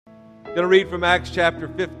I'm going to read from Acts chapter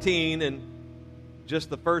 15 and just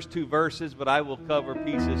the first two verses, but I will cover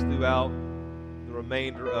pieces throughout the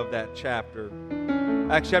remainder of that chapter.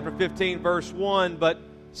 Acts chapter 15, verse 1, "But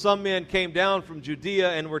some men came down from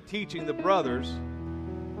Judea and were teaching the brothers,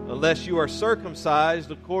 unless you are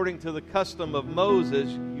circumcised according to the custom of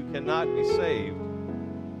Moses, you cannot be saved.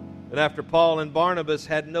 And after Paul and Barnabas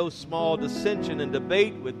had no small dissension and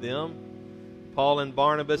debate with them, Paul and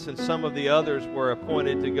Barnabas and some of the others were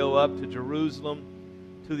appointed to go up to Jerusalem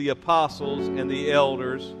to the apostles and the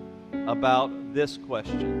elders about this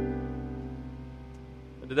question."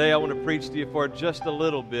 And today I want to preach to you for just a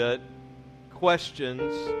little bit, questions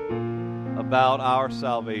about our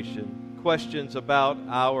salvation. Questions about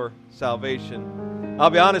our salvation.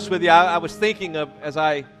 I'll be honest with you, I was thinking of, as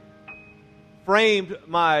I framed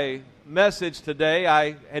my message today,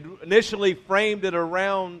 I had initially framed it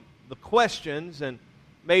around the questions and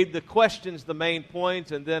made the questions the main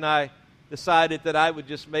points, and then I decided that I would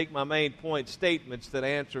just make my main point statements that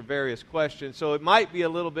answer various questions. So it might be a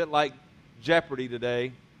little bit like Jeopardy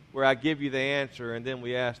today, where I give you the answer and then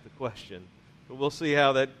we ask the question. But we'll see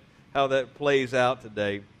how that plays out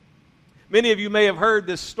today. Many of you may have heard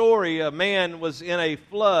this story. A man was in a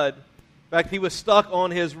flood. In fact, he was stuck on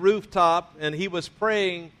his rooftop, and he was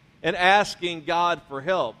praying and asking God for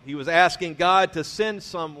help. He was asking God to send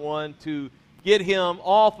someone to get him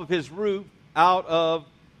off of his roof out of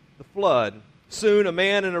the flood. Soon a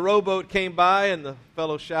man in a rowboat came by, and the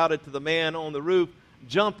fellow shouted to the man on the roof,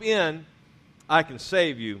 "Jump in, I can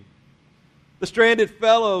save you." The stranded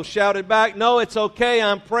fellow shouted back, "No, it's okay,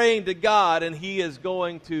 I'm praying to God, and He is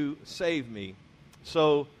going to save me."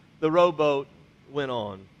 So the rowboat went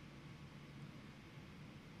on.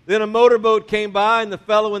 Then a motorboat came by, and the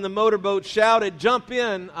fellow in the motorboat shouted, "Jump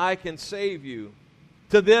in, I can save you."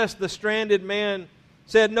 To this, the stranded man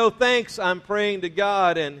said, "No thanks, I'm praying to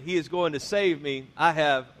God, and He is going to save me. I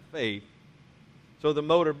have faith." So the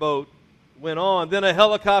motorboat went on. Then a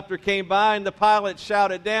helicopter came by, and the pilot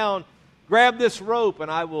shouted down, "Grab this rope, and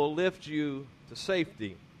I will lift you to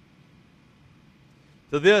safety."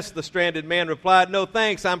 To this, the stranded man replied, "No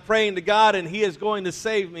thanks, I'm praying to God, and He is going to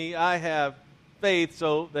save me. I have faith."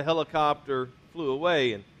 So the helicopter flew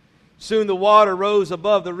away, and soon the water rose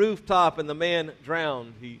above the rooftop, and the man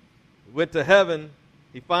drowned. He went to heaven.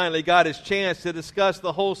 He finally got his chance to discuss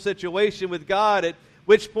the whole situation with God, at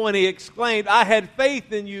which point he exclaimed, "I had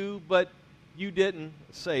faith in you, but you didn't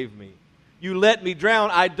save me. You let me drown.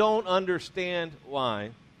 I don't understand why."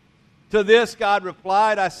 To this, God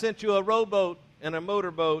replied, "I sent you a rowboat and a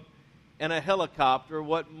motorboat and a helicopter.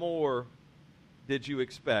 What more did you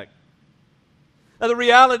expect?" Now, the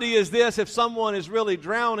reality is this: if someone is really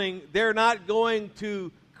drowning, they're not going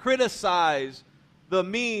to criticize the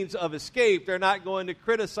means of escape. They're not going to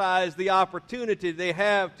criticize the opportunity they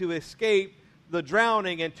have to escape the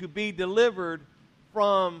drowning and to be delivered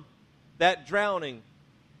from that drowning.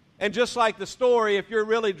 And just like the story, if you're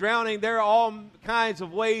really drowning, there are all kinds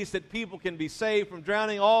of ways that people can be saved from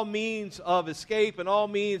drowning, all means of escape and all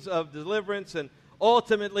means of deliverance and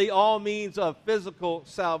ultimately all means of physical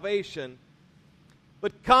salvation.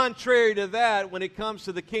 But contrary to that, when it comes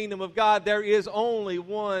to the kingdom of God, there is only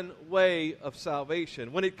one way of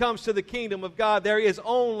salvation. When it comes to the kingdom of God, there is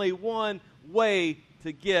only one way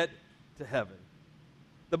to get to heaven.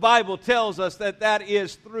 The Bible tells us that that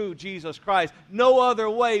is through Jesus Christ. No other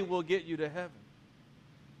way will get you to heaven.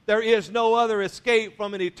 There is no other escape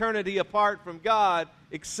from an eternity apart from God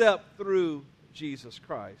except through Jesus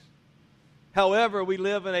Christ. However, we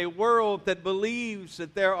live in a world that believes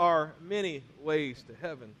that there are many ways to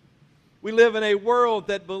heaven. We live in a world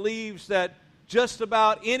that believes that just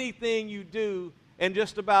about anything you do and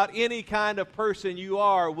just about any kind of person you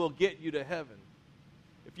are will get you to heaven.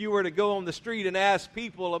 If you were to go on the street and ask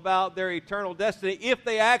people about their eternal destiny, if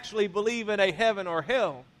they actually believe in a heaven or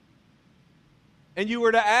hell, and you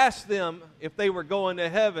were to ask them if they were going to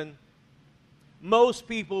heaven, most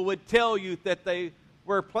people would tell you that they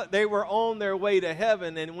were on their way to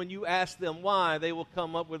heaven, and when you ask them why, they will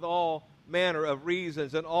come up with all manner of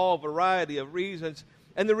reasons and all variety of reasons.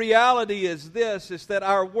 And the reality is this, is that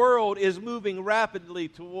our world is moving rapidly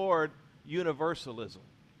toward universalism.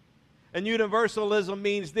 And universalism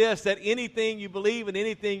means this, that anything you believe and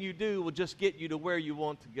anything you do will just get you to where you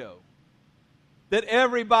want to go. That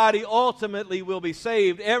everybody ultimately will be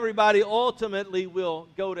saved. Everybody ultimately will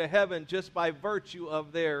go to heaven just by virtue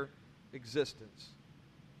of their existence.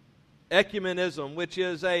 Ecumenism, which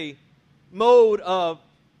is a mode of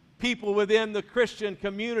people within the Christian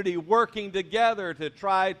community working together to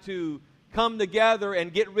try to come together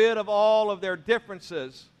and get rid of all of their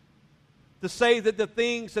differences, to say that the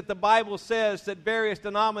things that the Bible says that various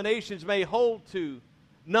denominations may hold to,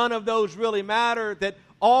 none of those really matter, that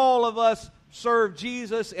all of us serve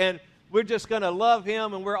Jesus and we're just going to love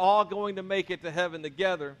Him and we're all going to make it to heaven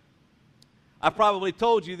together. I probably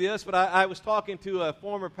told you this, but I was talking to a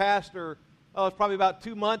former pastor, it's probably about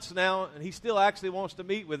 2 months now, and he still actually wants to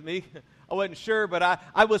meet with me. I wasn't sure, but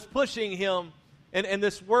I was pushing him and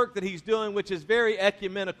this work that he's doing, which is very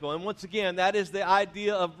ecumenical. And once again, that is the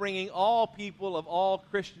idea of bringing all people of all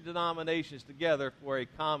Christian denominations together for a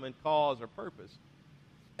common cause or purpose.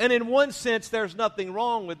 And in one sense, there's nothing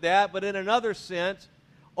wrong with that, but in another sense,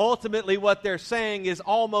 ultimately what they're saying is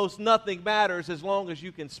almost nothing matters as long as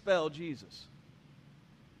you can spell Jesus.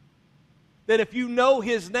 That if you know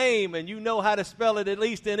His name and you know how to spell it, at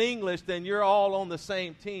least in English, then you're all on the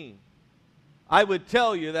same team. I would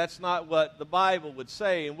tell you that's not what the Bible would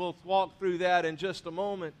say, and we'll walk through that in just a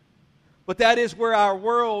moment. But that is where our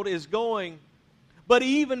world is going. But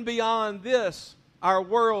even beyond this, our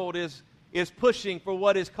world is pushing for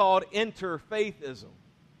what is called interfaithism.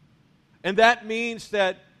 And that means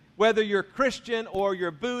that whether you're Christian or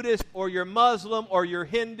you're Buddhist or you're Muslim or you're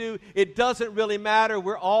Hindu, it doesn't really matter.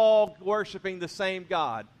 We're all worshiping the same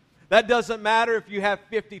God. That doesn't matter if you have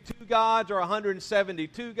 52 gods or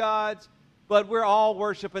 172 gods, but we're all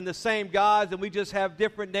worshiping the same gods, and we just have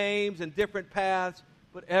different names and different paths,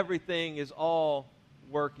 but everything is all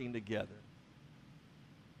working together.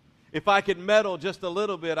 If I could meddle just a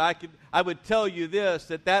little bit, I would tell you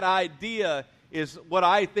this, that idea is what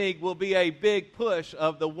I think will be a big push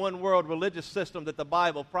of the one world religious system that the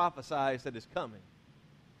Bible prophesies that is coming.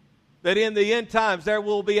 That in the end times there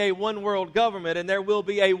will be a one world government and there will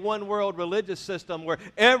be a one world religious system where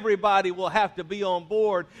everybody will have to be on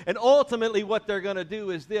board. And ultimately what they're going to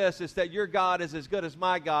do is this, is that your God is as good as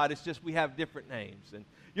my God. It's just we have different names. And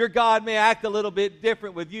your God may act a little bit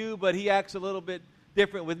different with you, but He acts a little bit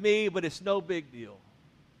different with me, but it's no big deal.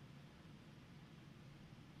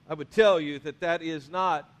 I would tell you that that is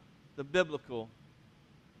not the biblical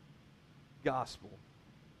gospel.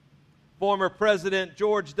 Former President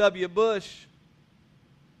George W. Bush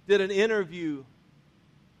did an interview,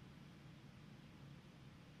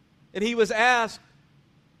 and he was asked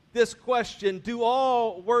this question: do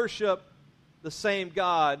all worship the same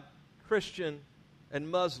God, Christian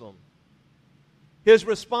and Muslim? His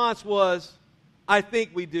response was, I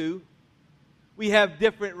think we do. We have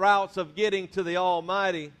different routes of getting to the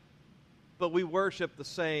Almighty, but we worship the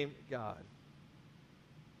same God.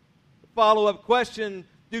 The follow-up question,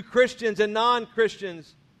 do Christians and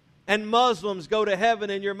non-Christians and Muslims go to heaven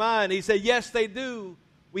in your mind? He said, yes, they do.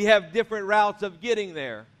 We have different routes of getting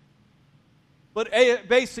there. But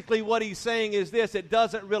basically what he's saying is this: it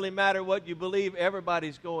doesn't really matter what you believe,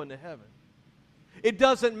 everybody's going to heaven. It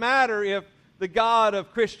doesn't matter if the God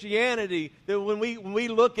of Christianity, that when we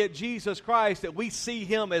look at Jesus Christ, that we see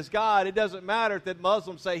Him as God. It doesn't matter that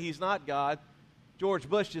Muslims say He's not God. George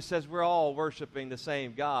Bush just says we're all worshiping the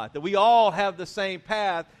same God. That we all have the same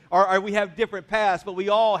path, or we have different paths, but we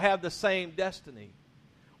all have the same destiny.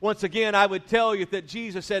 Once again, I would tell you that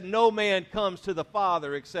Jesus said, no man comes to the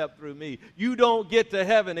Father except through me. You don't get to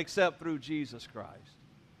heaven except through Jesus Christ.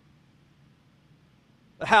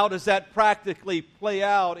 How does that practically play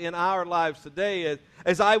out in our lives today?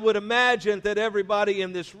 As I would imagine that everybody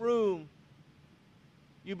in this room,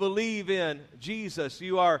 you believe in Jesus.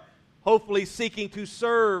 You are hopefully seeking to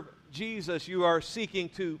serve Jesus. You are seeking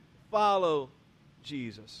to follow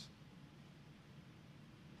Jesus.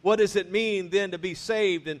 What does it mean then to be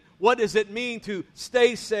saved? And what does it mean to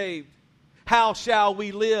stay saved? How shall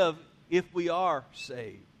we live if we are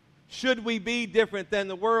saved? Should we be different than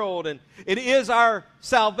the world? And is our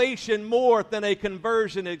salvation more than a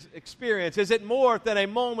conversion experience? Is it more than a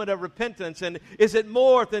moment of repentance? And is it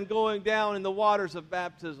more than going down in the waters of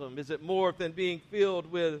baptism? Is it more than being filled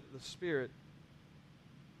with the Spirit?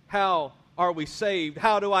 How are we saved?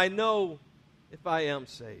 How do I know if I am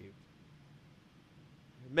saved?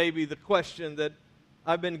 Maybe the question that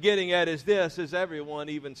I've been getting at is this: is everyone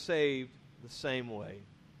even saved the same way?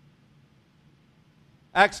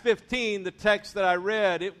 Acts 15, the text that I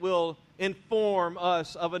read, it will inform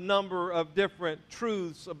us of a number of different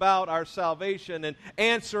truths about our salvation and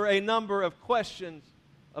answer a number of questions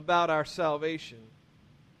about our salvation.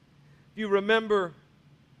 If you remember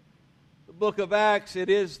the book of Acts, it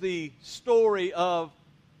is the story of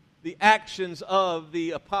the actions of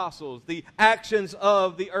the apostles, the actions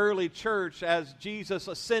of the early church as Jesus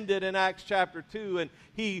ascended in Acts chapter 2, and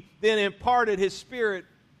He then imparted His Spirit.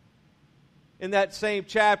 In that same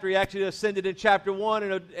chapter, He actually ascended in chapter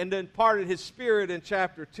 1 and imparted His Spirit in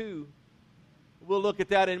chapter 2. We'll look at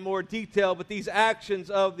that in more detail, but these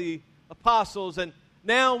actions of the apostles. And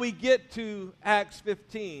now we get to Acts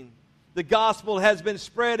 15. The gospel has been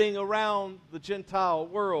spreading around the Gentile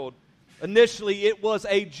world. Initially, it was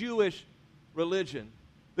a Jewish religion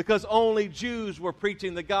because only Jews were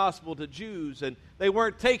preaching the gospel to Jews, and they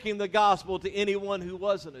weren't taking the gospel to anyone who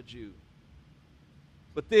wasn't a Jew.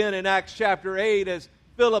 But then in Acts chapter 8, as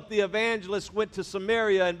Philip the evangelist went to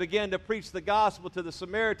Samaria and began to preach the gospel to the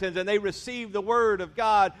Samaritans, and they received the word of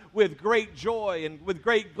God with great joy and with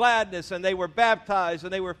great gladness, and they were baptized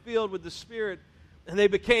and they were filled with the Spirit, and they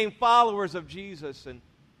became followers of Jesus. And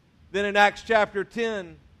then in Acts chapter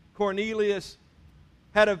 10, Cornelius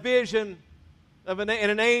had a vision and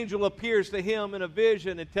an angel appears to him in a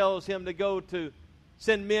vision and tells him to go to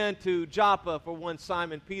send men to Joppa for one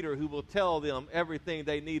Simon Peter, who will tell them everything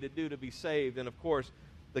they need to do to be saved. And of course,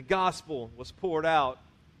 the gospel was poured out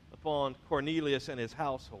upon Cornelius and his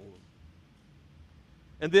household.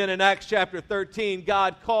 And then in Acts chapter 13,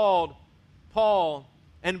 God called Paul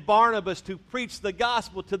and Barnabas to preach the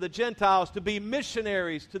gospel to the Gentiles, to be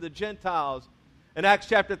missionaries to the Gentiles. In Acts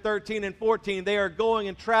chapter 13 and 14, they are going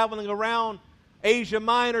and traveling around Asia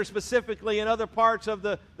Minor, specifically in other parts of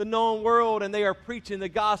the known world, and they are preaching the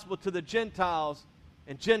gospel to the Gentiles,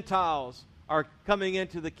 and Gentiles are coming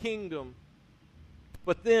into the kingdom.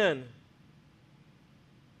 But then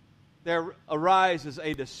there arises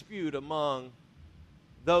a dispute among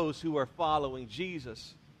those who are following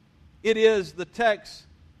Jesus. It is the text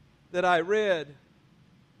that I read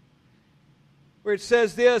where it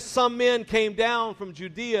says this: some men came down from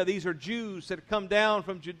Judea. These are Jews that had come down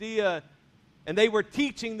from Judea, and they were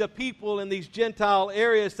teaching the people in these Gentile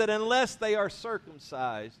areas that unless they are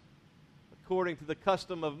circumcised, according to the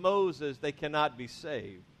custom of Moses, they cannot be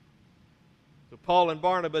saved. So Paul and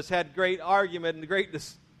Barnabas had great argument and great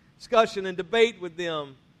discussion and debate with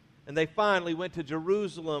them, and they finally went to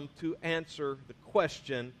Jerusalem to answer the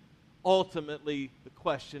question. Ultimately, the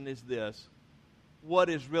question is this: what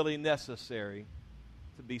is really necessary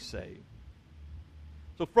to be saved?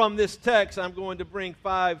 So from this text, I'm going to bring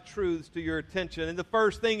 5 truths to your attention. And the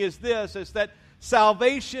first thing is this, is that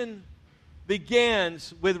salvation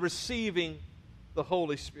begins with receiving the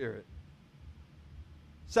Holy Spirit.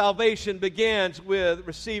 Salvation begins with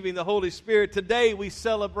receiving the Holy Spirit. Today we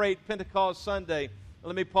celebrate Pentecost Sunday.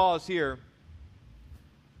 Let me pause here.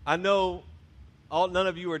 I know none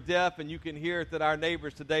of you are deaf, and you can hear that our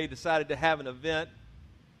neighbors today decided to have an event.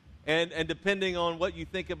 And depending on what you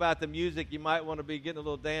think about the music, you might want to be getting a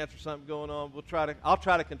little dance or something going on. I'll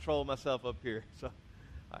try to control myself up here. So,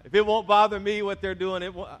 if it won't bother me what they're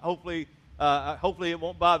doing, hopefully it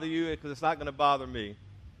won't bother you, because it's not going to bother me.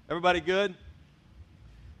 Everybody good?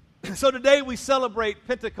 So today we celebrate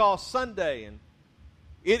Pentecost Sunday, and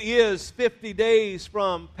it is 50 days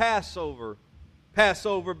from Passover.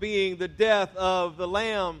 Passover being the death of the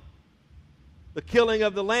Lamb, the killing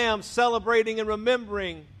of the Lamb, celebrating and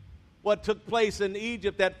remembering what took place in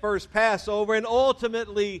Egypt, that first Passover. And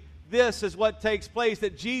ultimately, this is what takes place,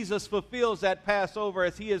 that Jesus fulfills that Passover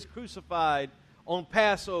as he is crucified on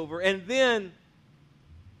Passover. And then,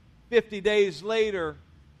 50 days later,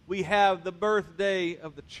 we have the birthday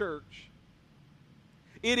of the church.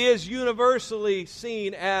 It is universally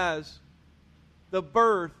seen as the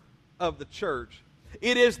birth of the church.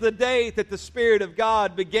 It is the day that the Spirit of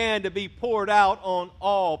God began to be poured out on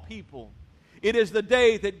all people. It is the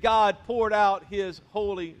day that God poured out His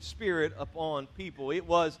Holy Spirit upon people. It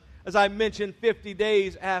was, as I mentioned, 50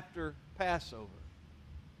 days after Passover.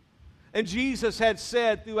 And Jesus had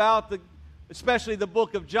said throughout especially the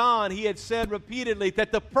book of John, He had said repeatedly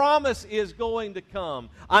that the promise is going to come.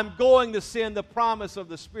 I'm going to send the promise of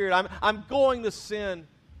the Spirit. I'm going to send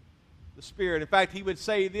the Spirit. In fact, He would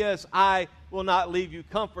say this: I will not leave you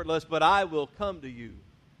comfortless, but I will come to you.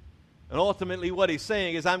 And ultimately what He's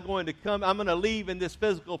saying is, I'm going to leave in this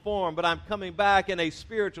physical form, but I'm coming back in a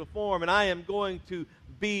spiritual form, and I am going to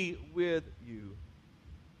be with you.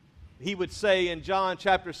 He would say in John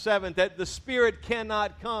chapter 7 that the Spirit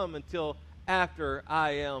cannot come until after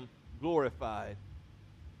I am glorified.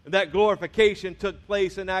 And that glorification took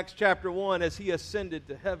place in Acts chapter 1 as He ascended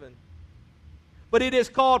to heaven. But it is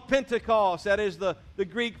called Pentecost. That is the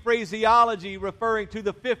Greek phraseology referring to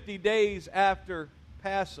the 50 days after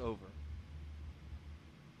Passover.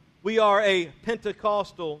 We are a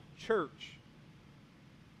Pentecostal church.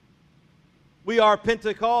 We are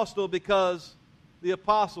Pentecostal because the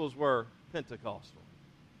apostles were Pentecostal.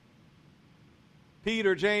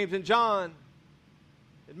 Peter, James, and John,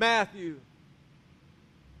 and Matthew,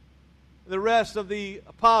 and the rest of the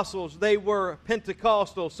apostles, they were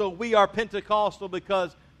Pentecostal. So we are Pentecostal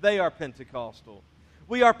because they are Pentecostal.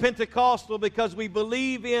 We are Pentecostal because we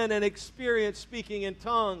believe in and experience speaking in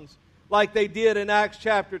tongues. like they did in Acts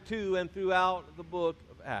chapter 2 and throughout the book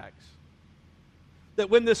of Acts. That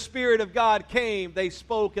when the Spirit of God came, they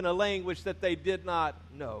spoke in a language that they did not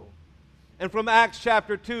know. And from Acts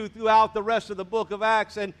chapter 2 throughout the rest of the book of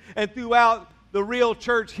Acts and throughout the real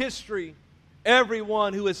church history,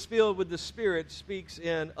 everyone who is filled with the Spirit speaks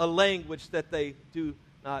in a language that they do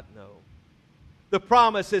not know. The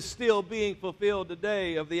promise is still being fulfilled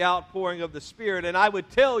today of the outpouring of the Spirit, and I would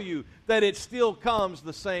tell you that it still comes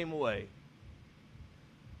the same way.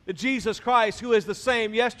 That Jesus Christ, who is the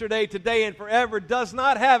same yesterday, today, and forever, does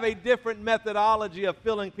not have a different methodology of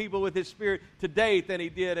filling people with His Spirit today than He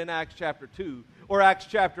did in Acts chapter 2, or Acts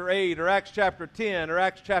chapter 8, or Acts chapter 10, or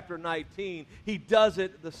Acts chapter 19. He does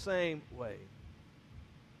it the same way.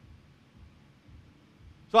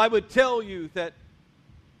 So I would tell you that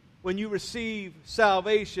when you receive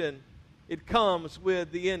salvation, it comes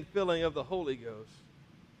with the infilling of the Holy Ghost.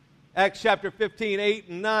 Acts chapter 15, 8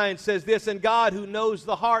 and 9 says this, "And God, who knows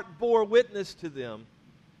the heart, bore witness to them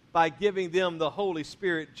by giving them the Holy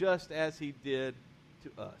Spirit, just as He did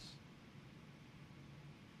to us."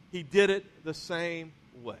 He did it the same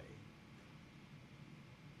way.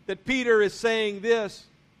 That Peter is saying this,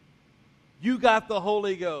 you got the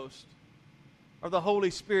Holy Ghost, or the Holy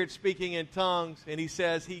Spirit speaking in tongues, and he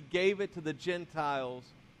says He gave it to the Gentiles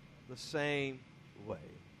the same way.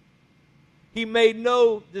 He made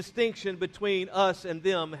no distinction between us and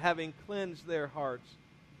them, having cleansed their hearts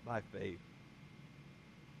by faith.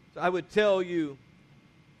 So I would tell you,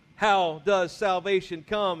 how does salvation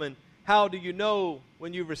come, and how do you know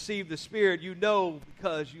when you receive the Spirit? You know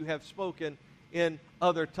because you have spoken in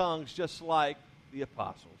other tongues, just like the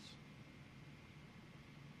apostles.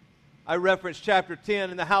 I referenced chapter 10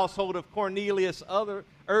 in the household of Cornelius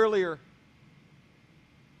earlier.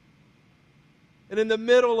 And in the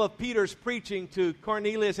middle of Peter's preaching to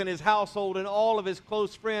Cornelius and his household and all of his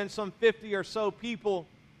close friends, some 50 or so people,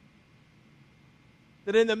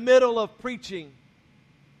 that in the middle of preaching,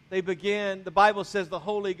 the Bible says the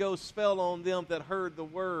Holy Ghost fell on them that heard the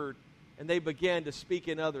word, and they began to speak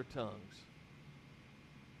in other tongues.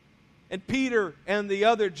 And Peter and the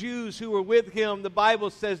other Jews who were with him, the Bible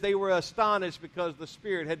says they were astonished because the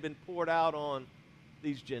Spirit had been poured out on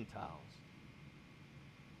these Gentiles.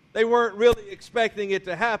 They weren't really expecting it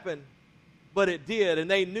to happen, but it did,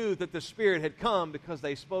 and they knew that the Spirit had come because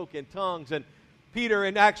they spoke in tongues. And Peter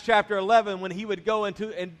in Acts chapter 11, when he would go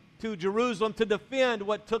into Jerusalem to defend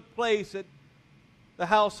what took place at the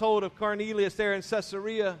household of Cornelius there in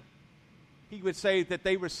Caesarea, he would say that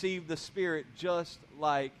they received the Spirit just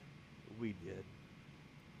like we did.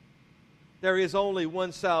 There is only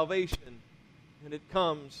one salvation, and it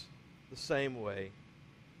comes the same way.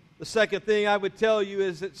 The second thing I would tell you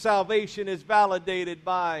is that salvation is validated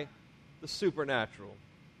by the supernatural.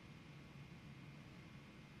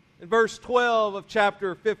 In verse 12 of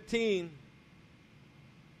chapter 15,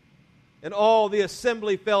 "And all the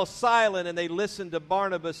assembly fell silent, and they listened to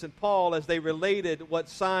Barnabas and Paul as they related what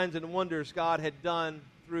signs and wonders God had done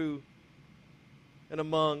through and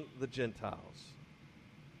among the Gentiles."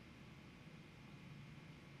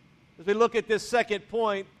 As we look at this second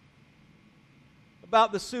point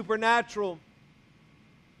about the supernatural,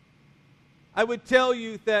 I would tell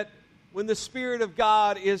you that when the Spirit of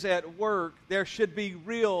God is at work, there should be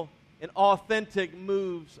real and authentic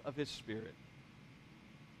moves of His Spirit.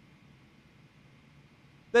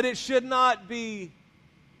 That it should not be,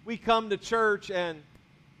 we come to church and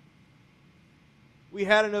we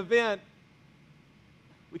had an event,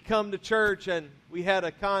 we come to church and we had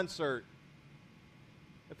a concert.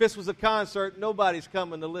 If this was a concert, nobody's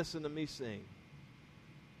coming to listen to me sing.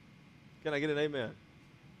 Can I get an amen?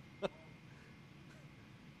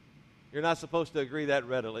 You're not supposed to agree that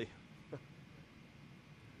readily.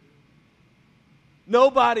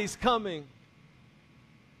 Nobody's coming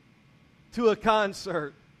to a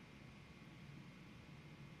concert.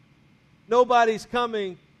 Nobody's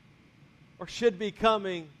coming or should be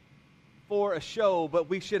coming for a show, but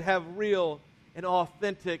we should have real and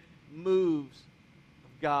authentic moves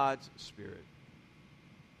of God's Spirit.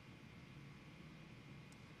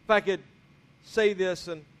 If I could say this,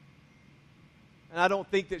 and I don't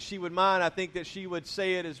think that she would mind, I think that she would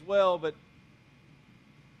say it as well, but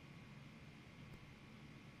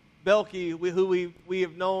Belky, who we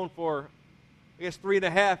have known for, I guess,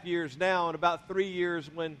 3.5 years now, and about 3 years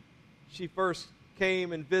when she first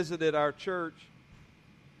came and visited our church.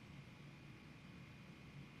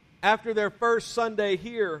 After their first Sunday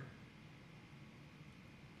here,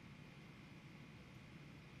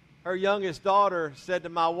 her youngest daughter said to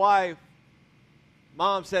my wife,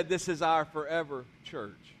 "Mom said this is our forever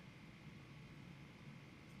church."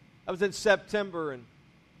 That was in September, and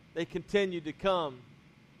they continued to come.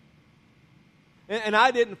 And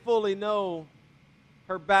I didn't fully know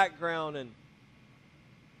her background.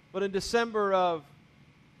 But in December of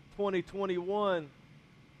 2021,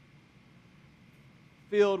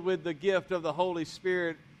 filled with the gift of the Holy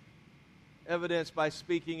Spirit, evidenced by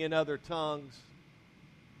speaking in other tongues.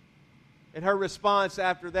 And her response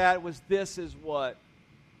after that was, "This is what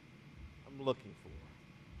I'm looking for."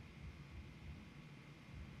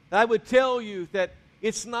 And I would tell you that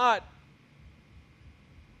it's not,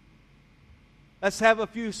 let's have a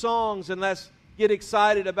few songs and let's get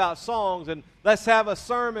excited about songs and let's have a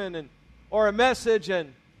sermon or a message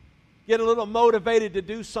and get a little motivated to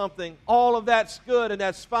do something. All of that's good and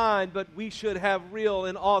that's fine, but we should have real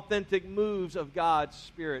and authentic moves of God's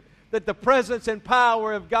Spirit. That the presence and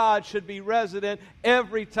power of God should be resident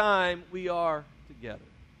every time we are together.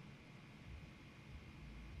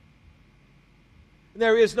 And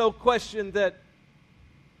there is no question that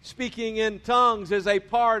speaking in tongues is a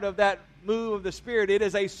part of that move of the Spirit. It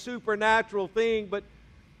is a supernatural thing, but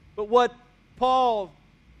what Paul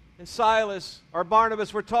and Silas or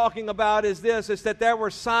Barnabas were talking about is this, is that there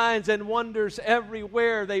were signs and wonders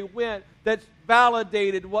everywhere they went that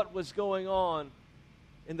validated what was going on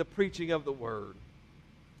in the preaching of the Word.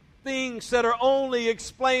 Things that are only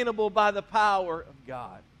explainable by the power of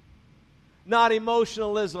God. Not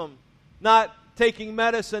emotionalism, not taking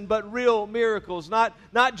medicine, but real miracles. Not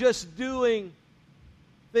just doing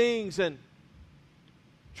things and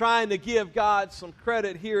trying to give God some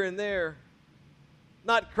credit here and there.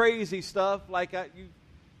 Not crazy stuff like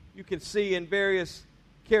you can see in various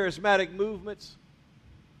charismatic movements,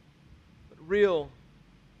 but real,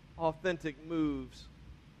 authentic moves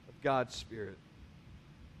of God's Spirit,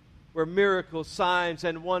 where miracles, signs,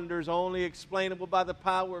 and wonders only explainable by the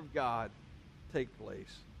power of God take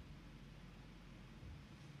place.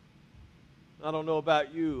 I don't know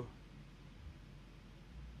about you,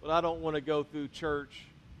 but I don't want to go through church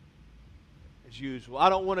as usual. I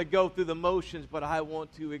don't want to go through the motions, but I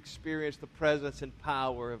want to experience the presence and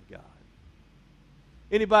power of God.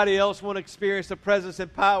 Anybody else want to experience the presence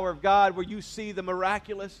and power of God where you see the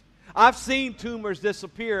miraculous? I've seen tumors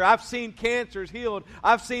disappear. I've seen cancers healed.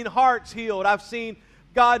 I've seen hearts healed. I've seen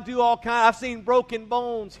God do all kinds. I've seen broken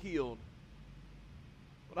bones healed.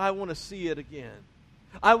 But I want to see it again.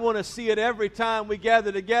 I want to see it every time we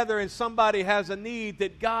gather together and somebody has a need,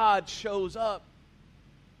 that God shows up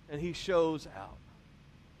and He shows out.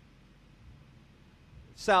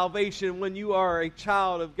 Salvation, when you are a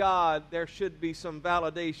child of God, there should be some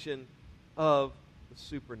validation of the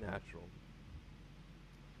supernatural.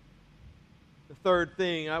 The third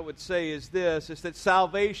thing I would say is this, is that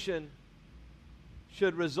salvation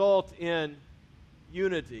should result in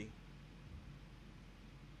unity.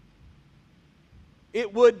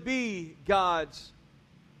 It would be God's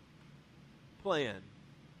plan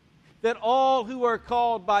that all who are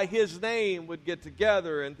called by His name would get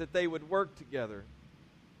together and that they would work together.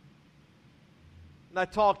 And I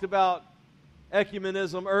talked about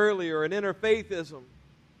ecumenism earlier and interfaithism.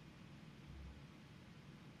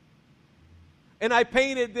 And I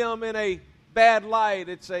painted them in a bad light.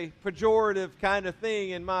 It's a pejorative kind of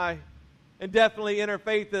thing and definitely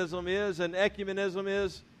interfaithism is, and ecumenism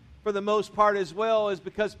is for the most part as well, is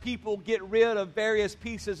because people get rid of various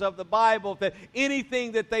pieces of the Bible, that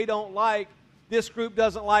anything that they don't like, this group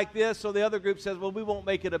doesn't like this, so the other group says, well, we won't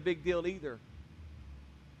make it a big deal either.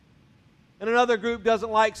 And another group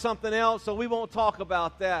doesn't like something else, so we won't talk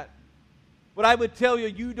about that. But I would tell you,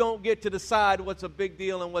 you don't get to decide what's a big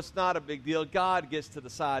deal and what's not a big deal. God gets to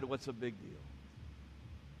decide what's a big deal.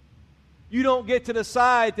 You don't get to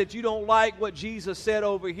decide that you don't like what Jesus said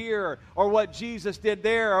over here or what Jesus did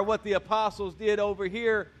there or what the apostles did over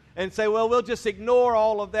here and say, well, we'll just ignore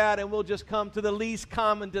all of that and we'll just come to the least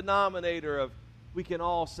common denominator of we can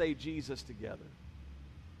all say Jesus together.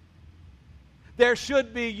 There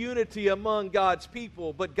should be unity among God's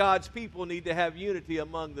people, but God's people need to have unity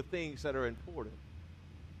among the things that are important.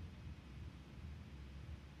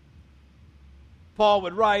 Paul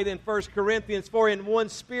would write in 1 Corinthians, for in one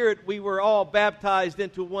Spirit we were all baptized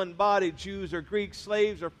into one body, Jews or Greeks,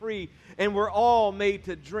 slaves or free, and we're all made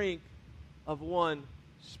to drink of one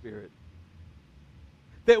Spirit.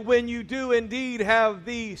 That when you do indeed have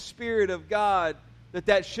the Spirit of God,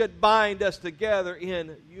 that should bind us together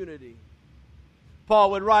in unity.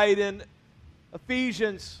 Paul would write in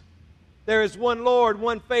Ephesians, there is one Lord,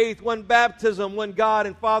 one faith, one baptism, one God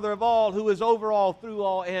and Father of all, who is over all, through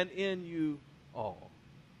all, and in you all.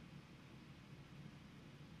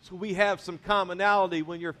 So we have some commonality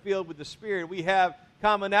when you're filled with the Spirit. We have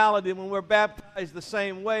commonality when we're baptized the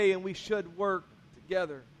same way, and we should work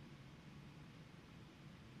together.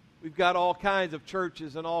 We've got all kinds of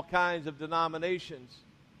churches and all kinds of denominations,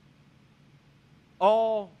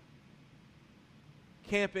 all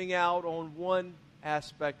camping out on one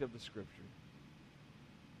aspect of the Scripture.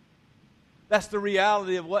 That's the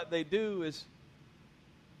reality of what they do, is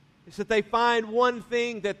that they find one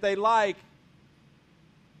thing that they like,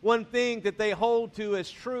 one thing that they hold to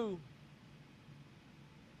as true.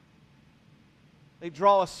 They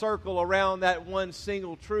draw a circle around that one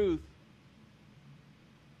single truth,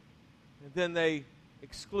 and then they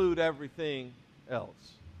exclude everything else.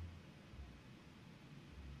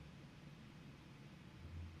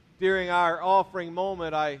 During our offering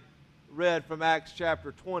moment, I read from Acts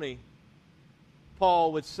chapter 20.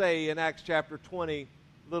 Paul would say in Acts chapter 20, a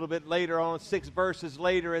little bit later on, 6 verses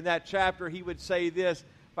later in that chapter, he would say this: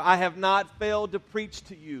 "For I have not failed to preach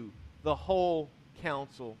to you the whole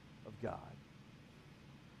counsel of God."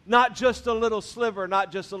 Not just a little sliver,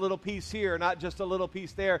 not just a little piece here, not just a little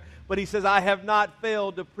piece there, but he says, "I have not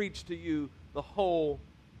failed to preach to you the whole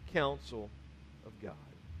counsel of God."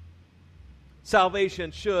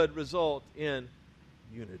 Salvation should result in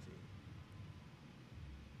unity.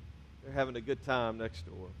 They're having a good time next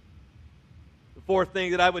door. The fourth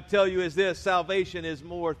thing that I would tell you is this: salvation is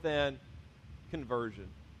more than conversion.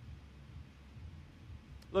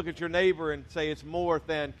 Look at your neighbor and say, it's more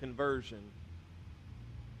than conversion.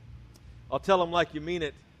 I'll tell them like you mean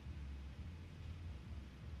it.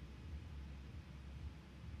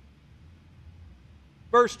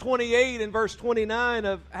 Verse 28 and verse 29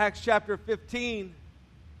 of Acts chapter 15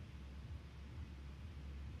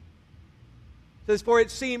 says, "For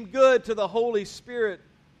it seemed good to the Holy Spirit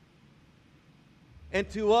and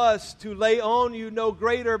to us to lay on you no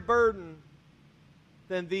greater burden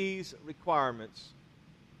than these requirements,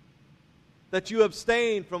 that you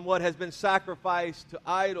abstain from what has been sacrificed to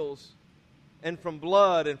idols, and from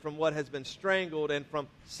blood, and from what has been strangled, and from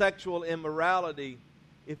sexual immorality.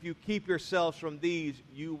 If you keep yourselves from these,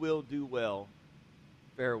 you will do well.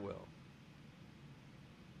 Farewell."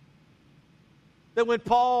 That when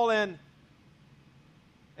Paul and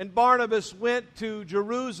Barnabas went to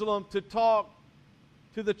Jerusalem to talk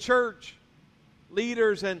to the church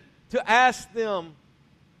leaders and to ask them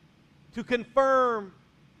to confirm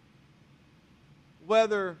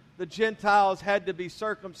whether the Gentiles had to be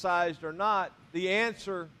circumcised or not, the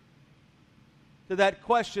answer to that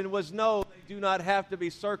question was no, they do not have to be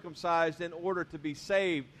circumcised in order to be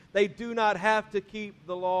saved. They do not have to keep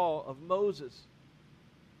the law of Moses.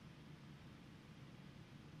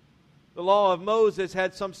 The law of Moses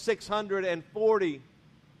had some 640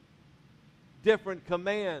 different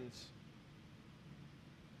commands.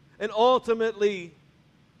 And ultimately,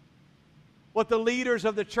 what the leaders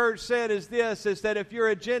of the church said is this, is that if you're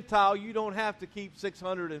a Gentile, you don't have to keep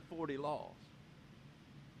 640 laws.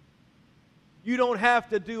 You don't have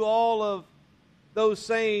to do all of those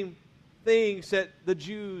same things that the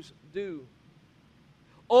Jews do.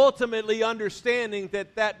 Ultimately understanding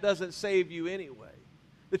that that doesn't save you anyway,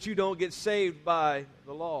 that you don't get saved by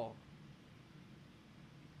the law.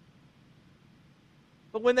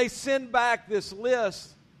 But when they send back this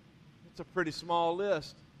list, it's a pretty small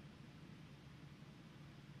list.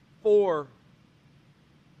 4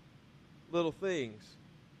 little things.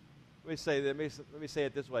 Let me say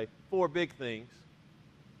it this way. 4 big things,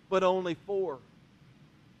 but only 4.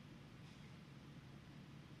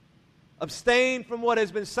 Abstain from what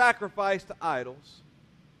has been sacrificed to idols,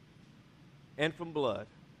 and from blood,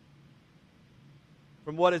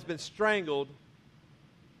 from what has been strangled,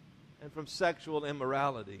 and from sexual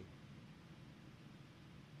immorality.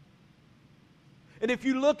 And if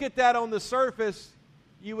you look at that on the surface,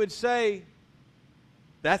 you would say,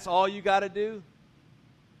 that's all you got to do?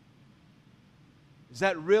 Is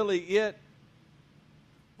that really it?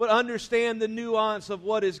 But understand the nuance of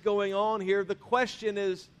what is going on here. The question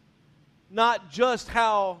is not just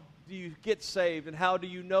how do you get saved and how do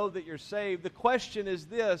you know that you're saved. The question is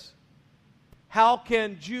this: how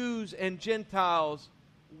can Jews and Gentiles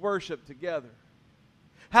worship together?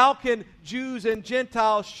 How can Jews and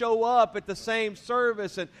Gentiles show up at the same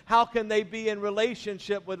service, and how can they be in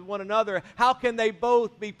relationship with one another? How can they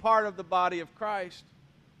both be part of the body of Christ?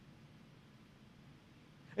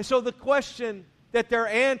 And so the question that they're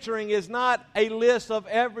answering is not a list of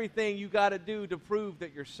everything you got to do to prove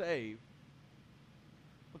that you're saved.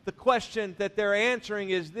 But the question that they're answering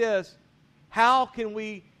is this: how can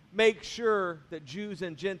we make sure that Jews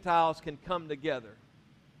and Gentiles can come together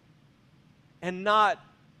and not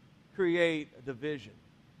create a division?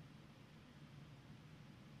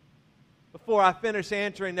 Before I finish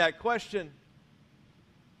answering that question,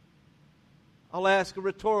 I'll ask a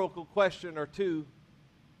rhetorical question or two.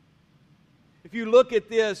 If you look at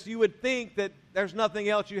this, you would think that there's nothing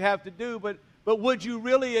else you have to do, but would you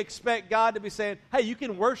really expect God to be saying, hey, you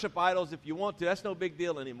can worship idols if you want to. That's no big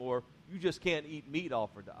deal anymore. You just can't eat meat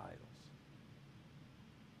offered to idols.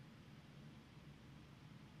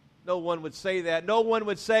 No one would say that. No one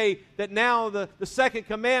would say that now the second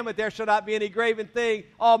commandment, there shall not be any graven thing.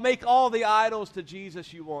 Oh, make all the idols to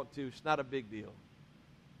Jesus you want to. It's not a big deal.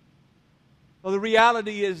 Well, the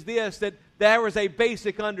reality is this, that there is a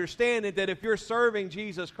basic understanding that if you're serving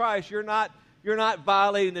Jesus Christ, you're not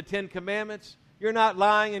violating the Ten Commandments. You're not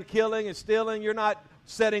lying and killing and stealing. You're not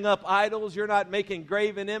setting up idols. You're not making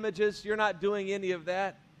graven images. You're not doing any of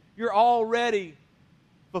that. You're already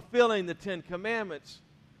fulfilling the Ten Commandments.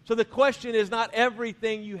 So the question is not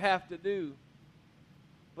everything you have to do,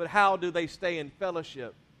 but how do they stay in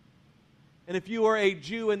fellowship? And if you are a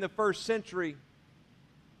Jew in the first century,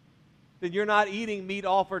 then you're not eating meat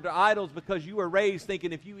offered to idols because you were raised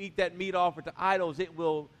thinking if you eat that meat offered to idols, it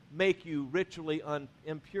will make you ritually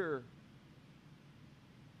impure.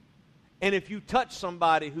 And if you touch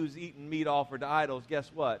somebody who's eating meat offered to idols,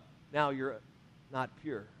 guess what? Now you're not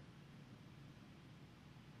pure.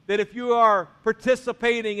 That if you are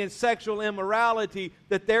participating in sexual immorality,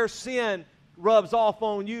 that their sin rubs off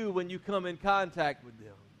on you when you come in contact with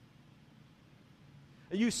them.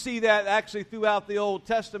 And you see that actually throughout the Old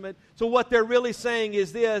Testament. So what they're really saying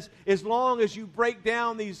is this: as long as you break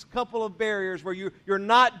down these couple of barriers where you're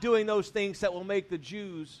not doing those things that will make the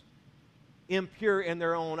Jews impure in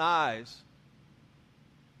their own eyes,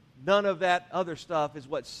 none of that other stuff is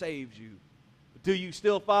what saves you. Do you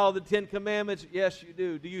still follow the Ten Commandments? Yes, you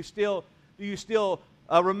do. Do you still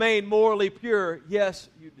remain morally pure? Yes,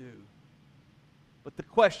 you do. But the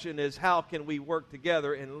question is, how can we work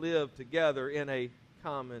together and live together in a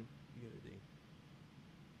common unity?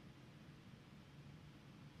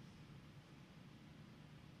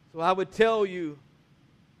 So I would tell you,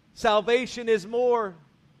 salvation is more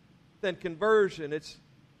than conversion.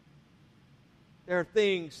 There are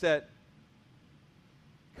things that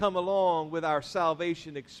come along with our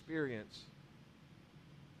salvation experience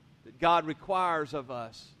that God requires of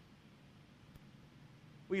us.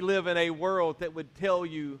 We live in a world that would tell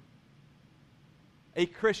you, a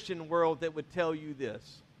Christian world that would tell you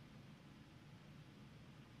this: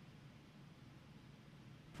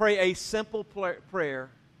 pray a simple prayer,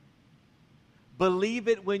 believe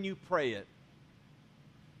it when you pray it,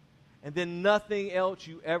 and then nothing else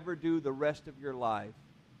you ever do the rest of your life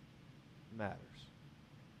matters.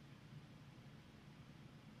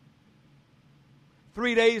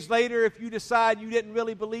 3 days later, if you decide you didn't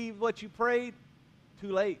really believe what you prayed,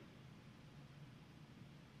 too late.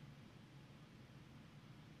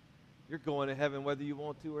 You're going to heaven whether you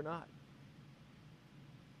want to or not.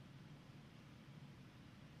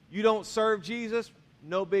 You don't serve Jesus,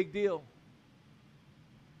 no big deal.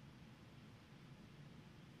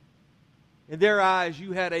 In their eyes,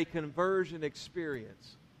 you had a conversion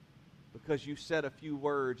experience because you said a few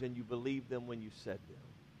words and you believed them when you said them.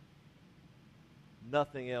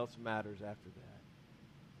 Nothing else matters after that.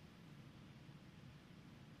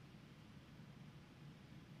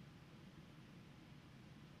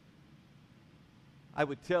 I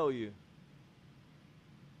would tell you,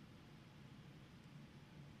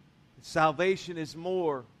 salvation is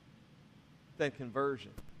more than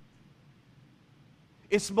conversion.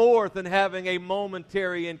 It's more than having a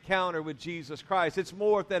momentary encounter with Jesus Christ. It's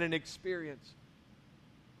more than an experience.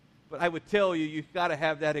 But I would tell you, you've got to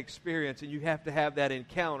have that experience and you have to have that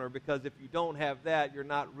encounter, because if you don't have that, you're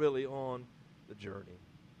not really on the journey.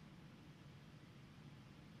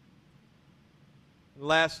 And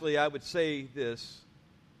lastly, I would say this: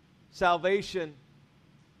 salvation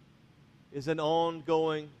is an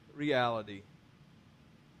ongoing reality,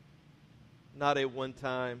 not a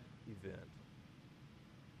one-time event.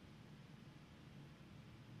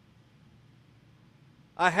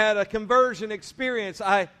 I had a conversion experience.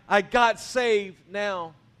 I got saved.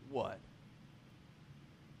 Now what?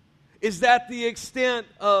 Is that the extent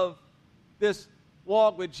of this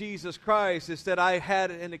walk with Jesus Christ? Is that I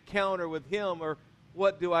had an encounter with Him, or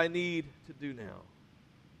what do I need to do now?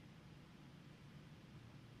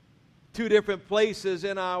 Two different places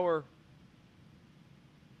in our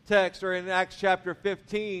text, or in Acts chapter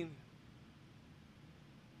 15,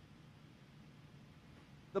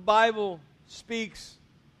 the Bible speaks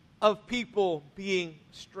of people being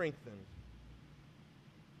strengthened.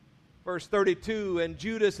 Verse 32, and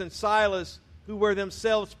Judas and Silas, who were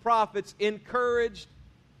themselves prophets, encouraged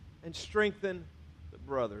and strengthened the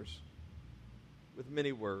brothers with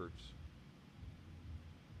many words.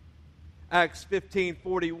 Acts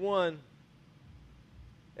 15:41,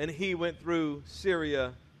 and he went through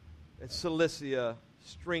Syria and Cilicia,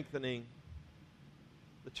 strengthening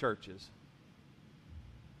the churches.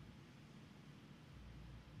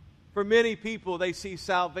 For many people, they see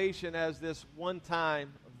salvation as this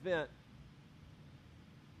one-time event.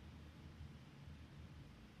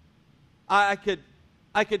 I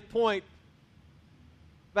could point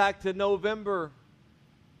back to November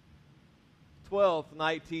 12th,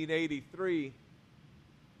 1983,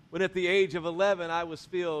 when at the age of 11 I was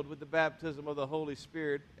filled with the baptism of the Holy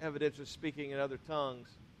Spirit, evidence of speaking in other tongues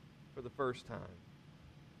for the first time.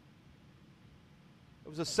 It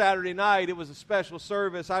was a Saturday night. It was a special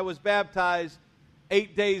service. I was baptized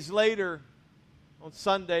 8 days later on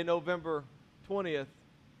Sunday, November 20th.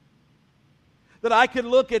 That I could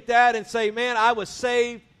look at that and say, man, I was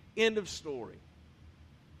saved, end of story.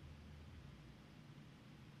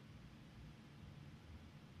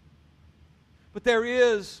 But there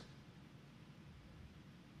is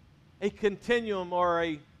a continuum or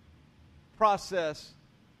a process,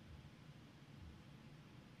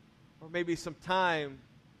 or maybe some time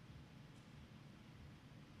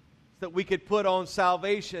that we could put on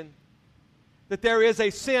salvation. That there is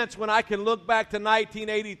a sense when I can look back to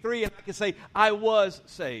 1983 and I can say, I was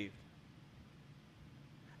saved.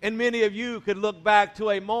 And many of you could look back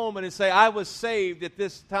to a moment and say, I was saved at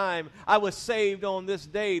this time. I was saved on this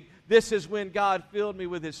date. This is when God filled me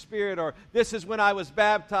with His Spirit, or this is when I was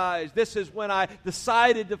baptized. This is when I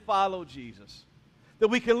decided to follow Jesus. That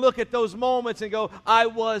we can look at those moments and go, I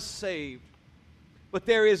was saved. But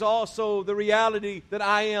there is also the reality that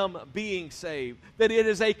I am being saved. That it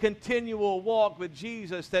is a continual walk with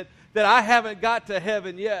Jesus. That I haven't got to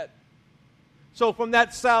heaven yet. So from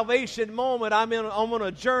that salvation moment, I'm on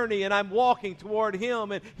a journey and I'm walking toward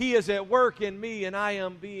Him. And He is at work in me and I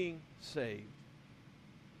am being saved.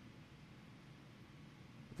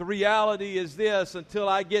 The reality is this: until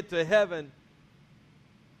I get to heaven,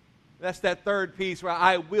 that's that third piece where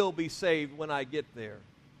I will be saved when I get there.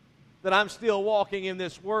 That I'm still walking in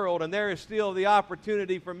this world and there is still the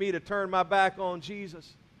opportunity for me to turn my back on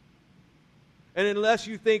Jesus. And unless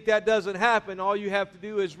you think that doesn't happen, all you have to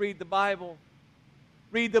do is read the Bible.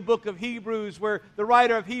 Read the book of Hebrews, where the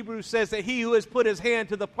writer of Hebrews says that he who has put his hand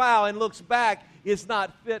to the plow and looks back is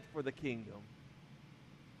not fit for the kingdom.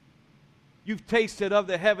 You've tasted of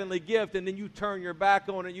the heavenly gift and then you turn your back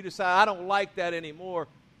on it. You decide, I don't like that anymore.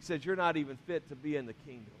 He says, you're not even fit to be in the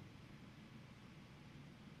kingdom.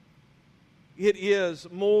 It is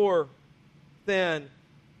more than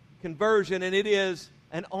conversion, and it is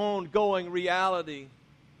an ongoing reality.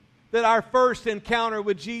 That our first encounter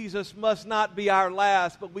with Jesus must not be our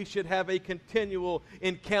last, but we should have a continual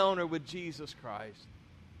encounter with Jesus Christ.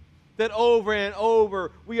 That over and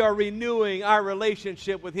over we are renewing our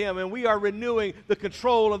relationship with Him, and we are renewing the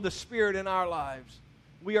control of the Spirit in our lives.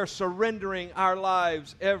 We are surrendering our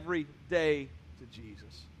lives every day to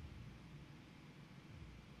Jesus.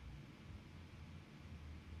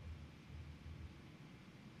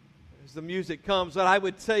 As the music comes, what I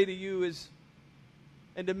would say to you is,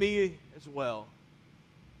 and to me as well,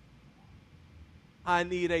 I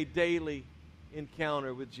need a daily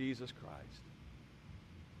encounter with Jesus Christ.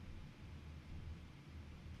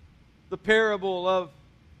 The parable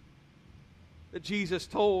that Jesus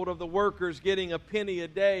told of the workers getting a penny a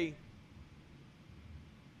day,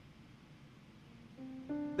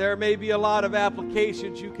 there may be a lot of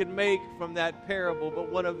applications you can make from that parable, but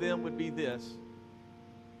one of them would be this: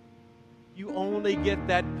 you only get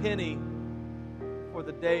that penny for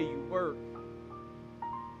the day you work.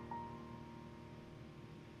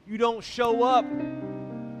 You don't show up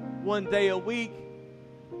one day a week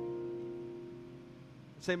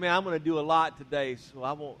and say, man, I'm going to do a lot today, so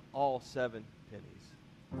I want all 7 pennies.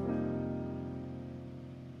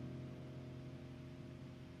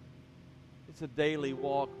 It's a daily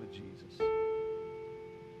walk with Jesus.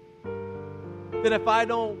 That if I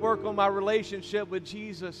don't work on my relationship with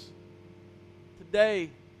Jesus today,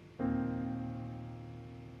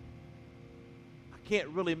 can't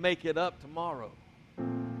really make it up tomorrow.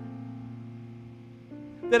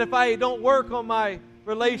 That if I don't work on my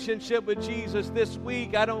relationship with Jesus this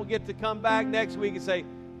week, I don't get to come back next week and say,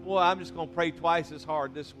 boy, I'm just going to pray twice as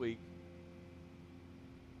hard this week.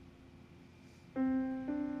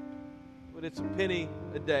 But it's a penny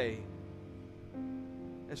a day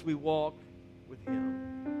as we walk with Him.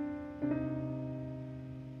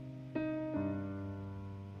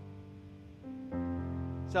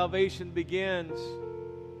 Salvation begins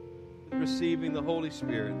with receiving the Holy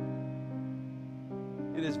Spirit.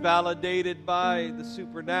 It is validated by the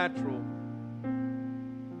supernatural.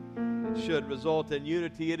 It should result in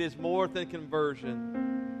unity. It is more than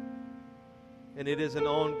conversion. And it is an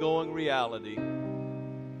ongoing reality.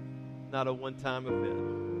 not a one-time event.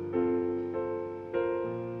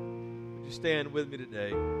 Would you stand with me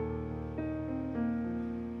today?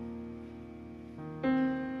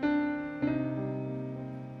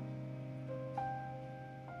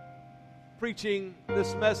 Preaching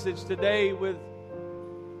this message today with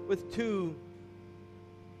two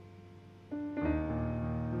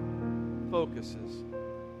focuses.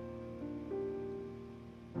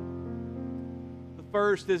 The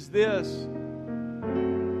first is this: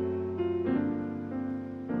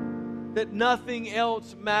 that nothing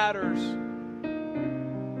else matters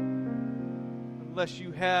unless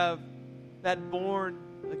you have that born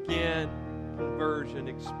again conversion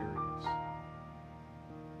experience.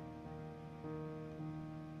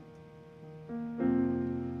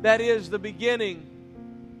 That is the beginning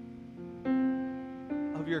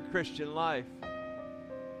of your Christian life.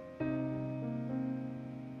 I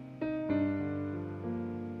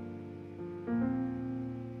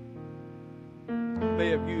may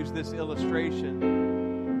have used this illustration.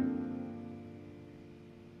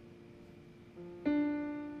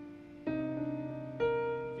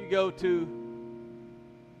 If you go to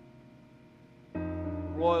the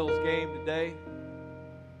Royals game today,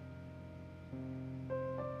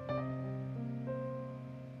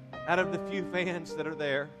 out of the few fans that are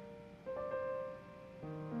there,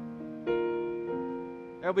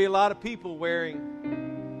 there'll be a lot of people wearing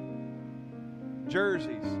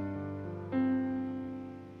jerseys,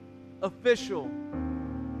 official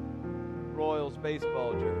Royals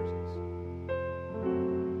baseball jerseys,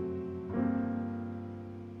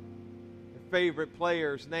 their favorite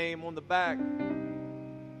player's name on the back,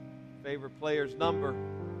 favorite player's number,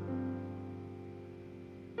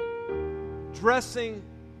 dressing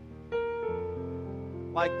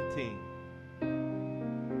like the team.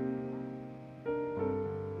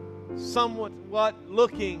 Somewhat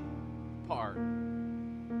looking part.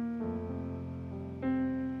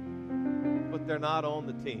 But they're not on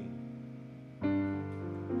the team.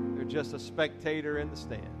 They're just a spectator in the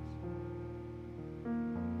stands.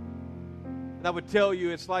 And I would tell you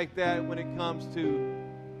it's like that when it comes to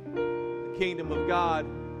the kingdom of God.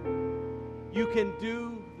 You can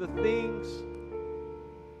do the things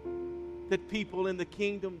that people in the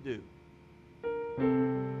kingdom do.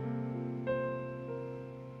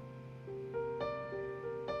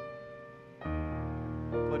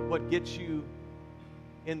 But what gets you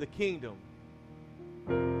in the kingdom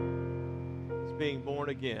is being born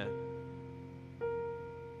again.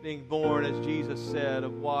 Being born, as Jesus said,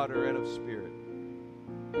 of water and of spirit.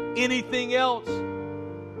 Anything else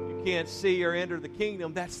you can't see or enter the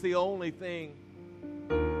kingdom, that's the only thing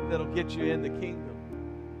that'll get you in the kingdom.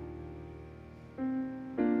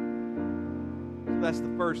 That's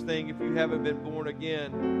the first thing. If you haven't been born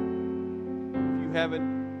again, if you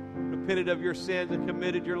haven't repented of your sins and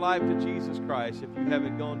committed your life to Jesus Christ, if you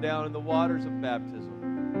haven't gone down in the waters of baptism,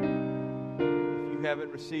 if you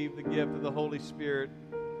haven't received the gift of the Holy Spirit,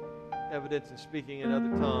 evidence in speaking in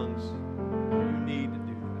other tongues, you need to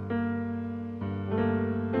do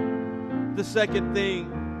that. The second thing,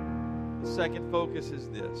 the second focus is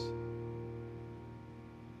this.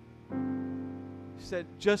 Said,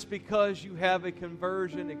 just because you have a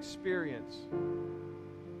conversion experience,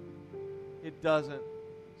 it doesn't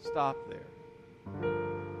stop there.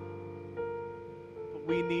 But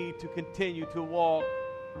we need to continue to walk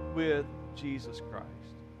with Jesus Christ.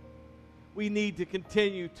 We need to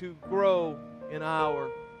continue to grow in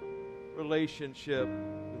our relationship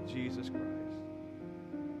with Jesus Christ.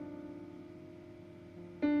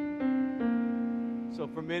 So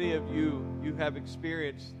for many of you, you have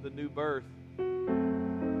experienced the new birth.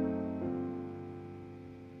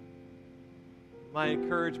 My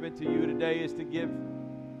encouragement to you today is to give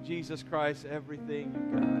Jesus Christ everything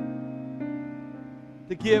you've got.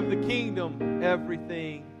 To give the kingdom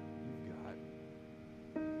everything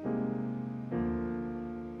you've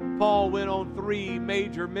got. Paul went on 3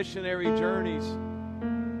 major missionary journeys.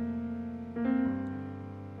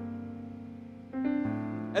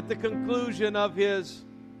 At the conclusion of his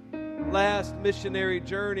last missionary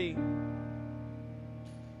journey,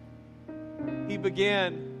 he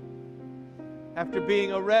began, after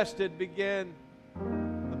being arrested, began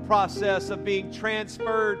the process of being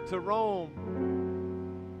transferred to Rome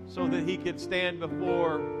so that he could stand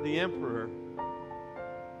before the emperor.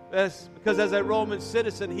 That's because as a Roman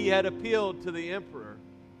citizen, he had appealed to the emperor.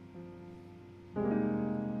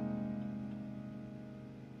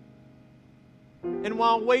 And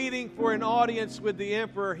while waiting for an audience with the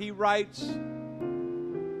emperor, he writes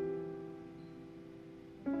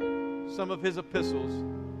some of his epistles.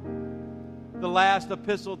 The last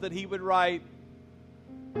epistle that he would write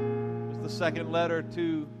was the second letter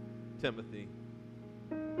to Timothy.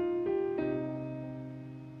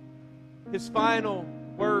 His final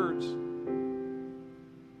words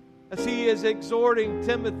as he is exhorting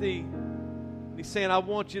Timothy, he's saying, I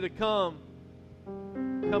want you to come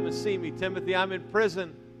and see me, Timothy. I'm in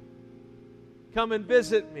prison. Come and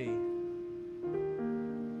visit me.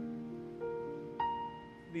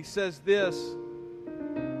 And he says this,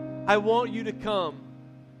 I want you to come.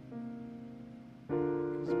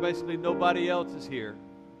 Because basically nobody else is here.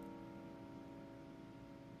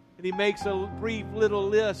 And he makes a brief little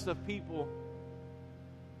list of people.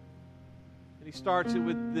 And he starts it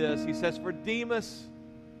with this. He says, for Demas,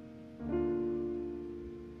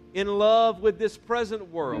 in love with this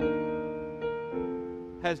present world,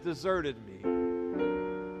 has deserted me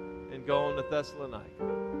and gone to Thessalonica.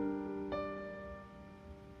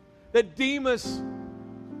 That Demas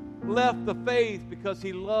left the faith because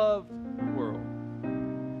he loved the world.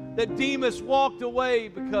 That Demas walked away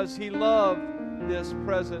because he loved this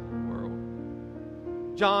present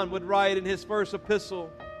world. John would write in his first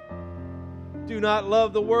epistle, do not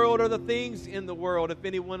love the world or the things in the world. If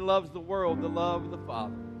anyone loves the world, the love of the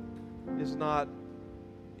Father is not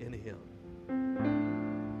in him.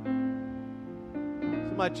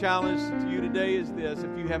 So my challenge to you today is this.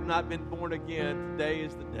 If you have not been born again, today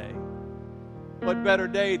is the day. What better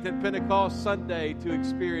day than Pentecost Sunday to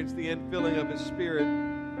experience the infilling of His Spirit?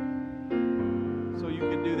 So you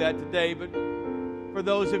can do that today. But for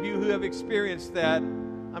those of you who have experienced that,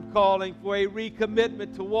 I'm calling for a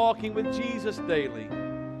recommitment to walking with Jesus daily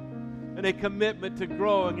and a commitment to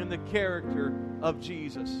growing in the character of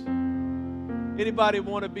Jesus. Anybody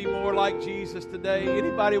want to be more like Jesus today?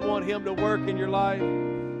 Anybody want Him to work in your life?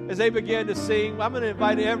 As they begin to sing, I'm going to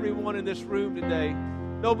invite everyone in this room today.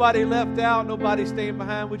 Nobody left out, nobody staying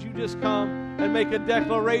behind. Would you just come and make a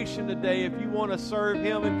declaration today if you want to serve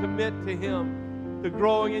Him and commit to Him, to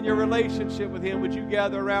growing in your relationship with Him? Would you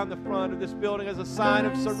gather around the front of this building as a sign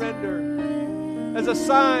of surrender, as a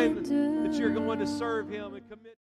sign that you're going to serve Him and commit?